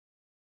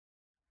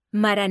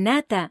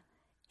Maranata,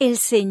 el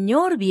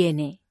Señor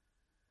viene.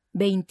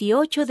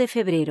 28 de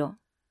febrero.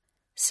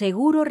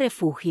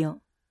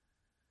 Seguro-refugio.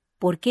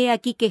 Porque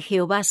aquí que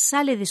Jehová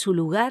sale de su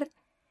lugar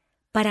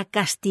para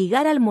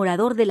castigar al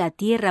morador de la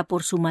tierra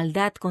por su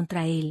maldad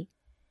contra él,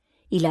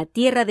 y la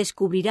tierra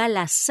descubrirá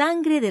la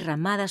sangre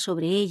derramada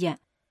sobre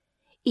ella,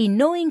 y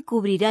no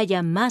encubrirá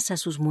ya más a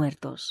sus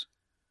muertos.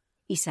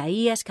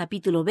 Isaías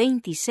capítulo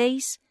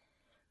 26,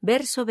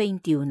 verso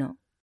 21.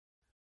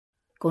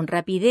 Con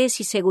rapidez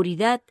y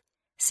seguridad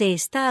se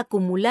está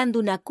acumulando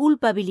una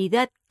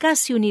culpabilidad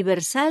casi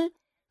universal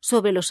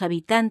sobre los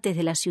habitantes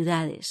de las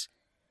ciudades,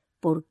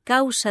 por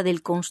causa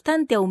del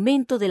constante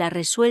aumento de la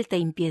resuelta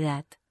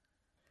impiedad.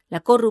 La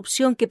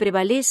corrupción que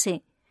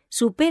prevalece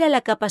supera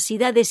la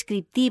capacidad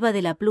descriptiva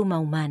de la pluma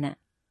humana.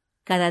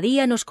 Cada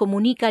día nos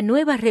comunica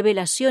nuevas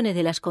revelaciones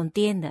de las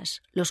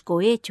contiendas, los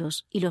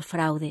cohechos y los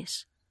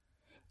fraudes.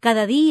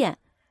 Cada día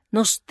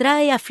nos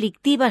trae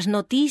aflictivas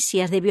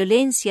noticias de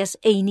violencias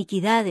e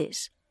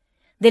iniquidades,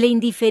 de la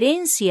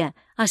indiferencia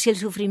hacia el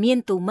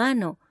sufrimiento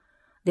humano,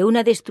 de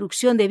una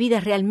destrucción de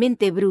vidas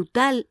realmente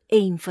brutal e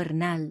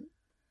infernal.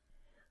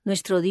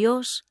 Nuestro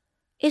Dios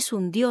es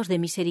un Dios de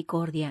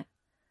misericordia.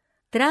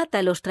 Trata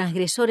a los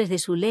transgresores de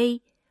su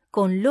ley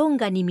con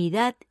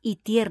longanimidad y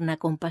tierna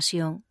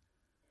compasión.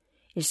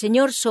 El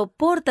Señor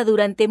soporta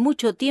durante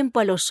mucho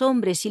tiempo a los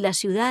hombres y las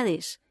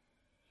ciudades,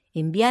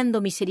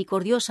 enviando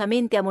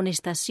misericordiosamente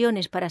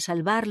amonestaciones para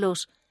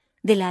salvarlos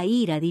de la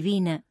ira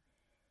divina.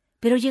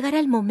 Pero llegará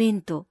el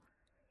momento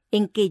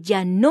en que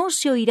ya no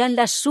se oirán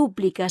las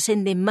súplicas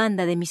en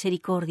demanda de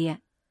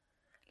misericordia.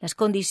 Las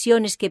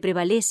condiciones que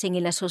prevalecen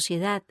en la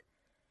sociedad,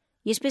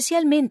 y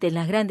especialmente en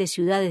las grandes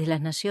ciudades de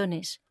las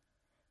naciones,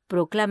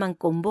 proclaman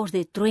con voz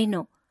de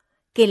trueno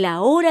que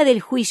la hora del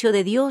juicio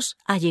de Dios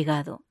ha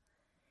llegado,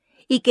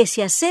 y que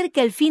se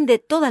acerca el fin de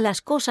todas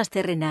las cosas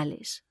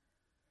terrenales.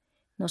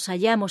 Nos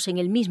hallamos en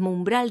el mismo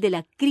umbral de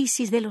la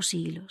crisis de los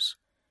siglos.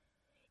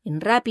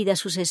 En rápida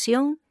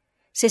sucesión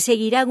se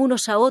seguirán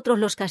unos a otros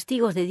los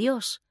castigos de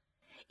Dios,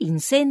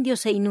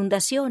 incendios e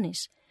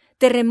inundaciones,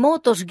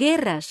 terremotos,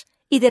 guerras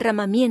y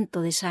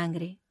derramamiento de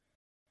sangre.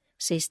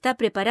 Se está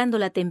preparando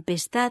la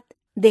tempestad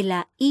de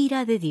la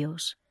ira de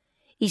Dios,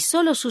 y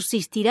sólo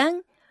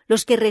subsistirán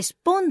los que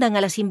respondan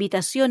a las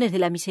invitaciones de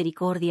la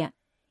misericordia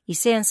y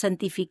sean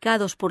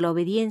santificados por la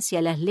obediencia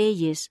a las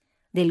leyes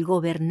del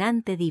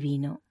gobernante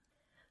divino.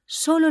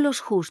 Sólo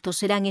los justos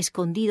serán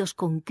escondidos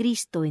con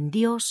Cristo en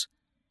Dios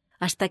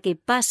hasta que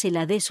pase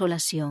la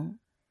desolación.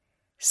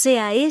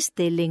 Sea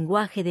este el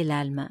lenguaje del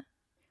alma.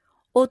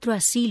 Otro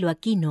asilo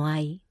aquí no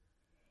hay.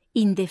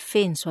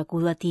 Indefenso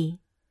acudo a ti.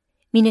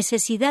 Mi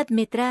necesidad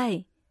me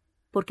trae,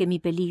 porque mi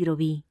peligro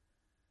vi.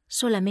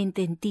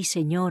 Solamente en ti,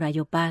 Señor,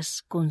 hallo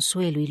paz,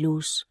 consuelo y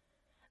luz.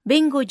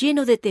 Vengo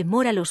lleno de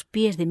temor a los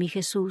pies de mi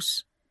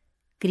Jesús.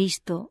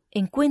 Cristo,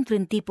 encuentro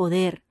en ti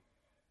poder,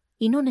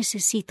 y no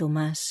necesito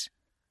más.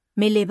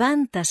 Me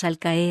levantas al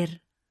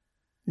caer.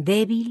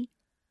 Débil,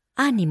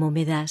 ánimo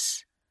me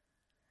das.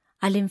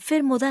 Al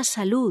enfermo das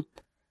salud,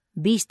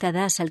 vista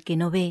das al que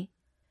no ve.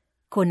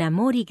 Con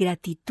amor y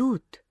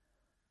gratitud,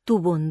 tu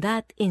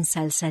bondad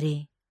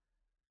ensalzaré.